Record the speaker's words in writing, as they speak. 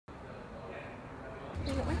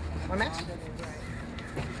One mask.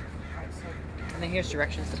 And then here's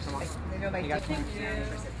directions to come on. You got Thank you.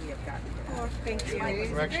 Oh, thank you.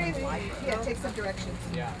 Directions. Yeah, take some directions.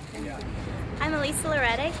 Yeah. I'm Alissa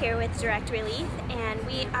Larreta here with Direct Relief, and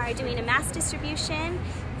we are doing a mask distribution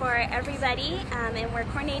for everybody, and we're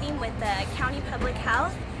coordinating with the County Public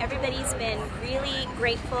Health. Everybody's been really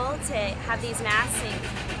grateful to have these masks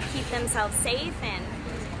and keep themselves safe, and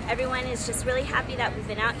everyone is just really happy that we've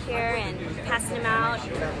been out here and passing them out.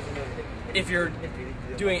 If you're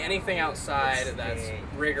doing anything outside that's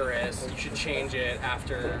rigorous, you should change it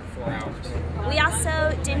after 4 hours. We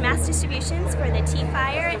also did mass distributions for the T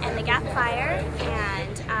Fire and the Gap Fire,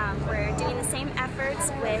 and we're doing the same efforts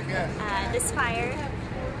with this fire.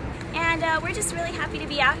 And we're just really happy to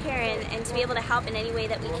be out here and to be able to help in any way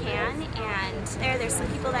that we can. And there's some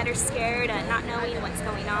people that are scared, not knowing what's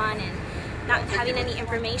going on and not having any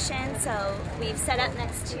information. So we've set up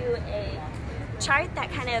next to a chart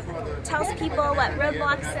that kind of tells people what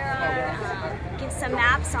roadblocks there are, gives some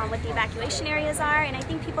maps on what the evacuation areas are, and I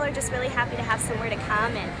think people are just really happy to have somewhere to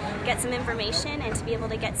come and get some information and to be able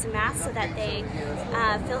to get some masks so that they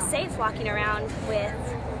feel safe walking around with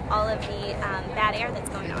all of the bad air that's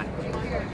going on.